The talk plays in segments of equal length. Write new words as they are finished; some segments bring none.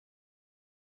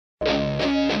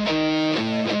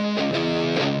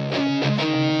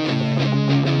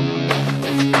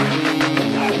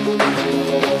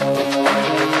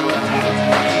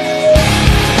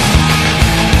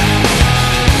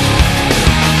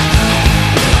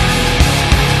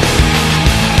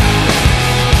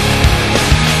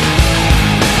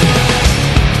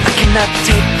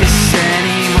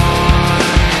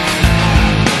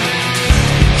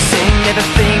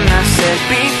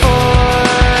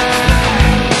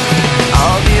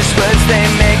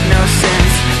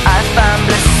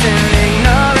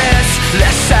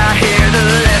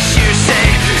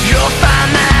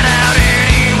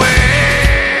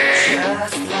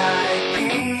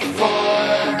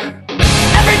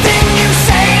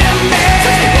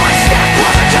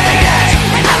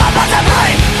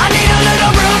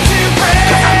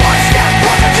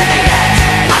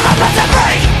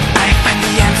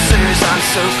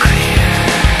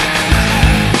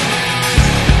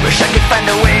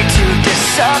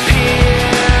disappear.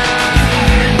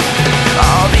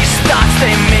 All these thoughts,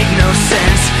 they make no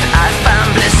sense. I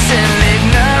find bliss in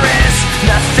ignorance.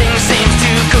 Nothing seems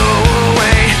to go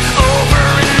away, over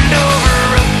and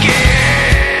over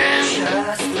again,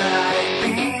 just like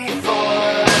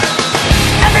before.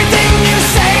 Everything you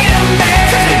say to me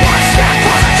takes me one step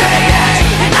closer to the edge,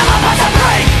 and I'm about to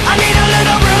break. I need a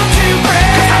little room to breathe,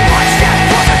 'cause I'm one step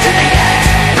closer to the edge.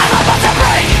 I'm about to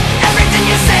break. Everything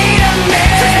you say to me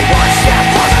takes me one step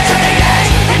closer to the edge,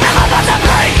 and I'm about to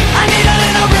break. I need a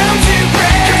little room to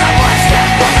breathe, 'cause I'm one step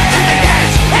closer to the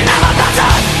edge, and I'm about to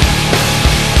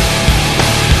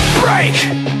break.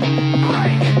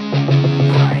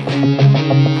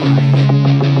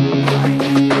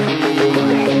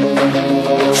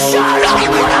 Shut up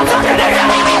when I'm talking to you.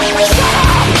 Shut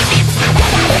up.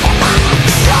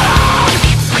 Shut up.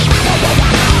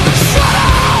 Shut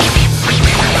up.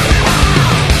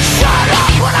 Shut up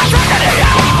when I'm talking to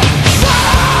you. Shut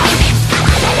up.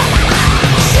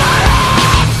 Shut up.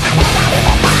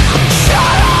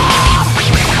 Shut up.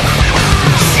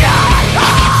 Shut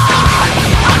up.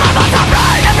 I'm about to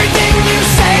write everything you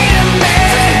say to me.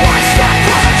 One step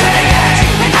closer to the edge,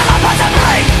 and I'm about to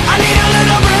break. I need a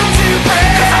little room to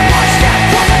breathe, 'cause I'm one step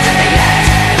closer to the edge.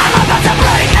 I'm about to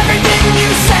break. Everything you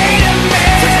say to me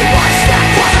one step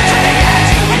closer to the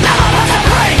edge, and I'm about to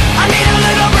break. I need a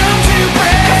little room to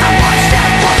breathe, 'cause I'm one step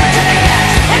closer to the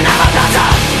edge, and I'm about to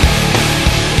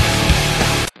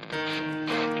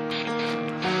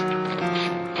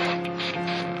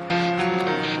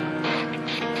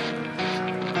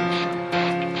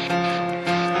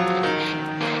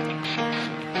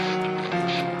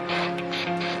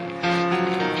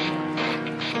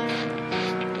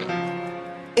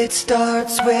It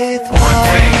starts with one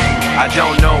thing, I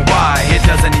don't know why. It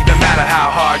doesn't even matter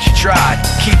how hard you try.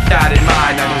 Keep that in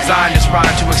mind. I designed this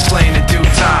rhyme to explain in due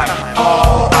time.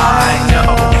 All I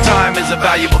know, time is a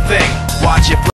valuable thing.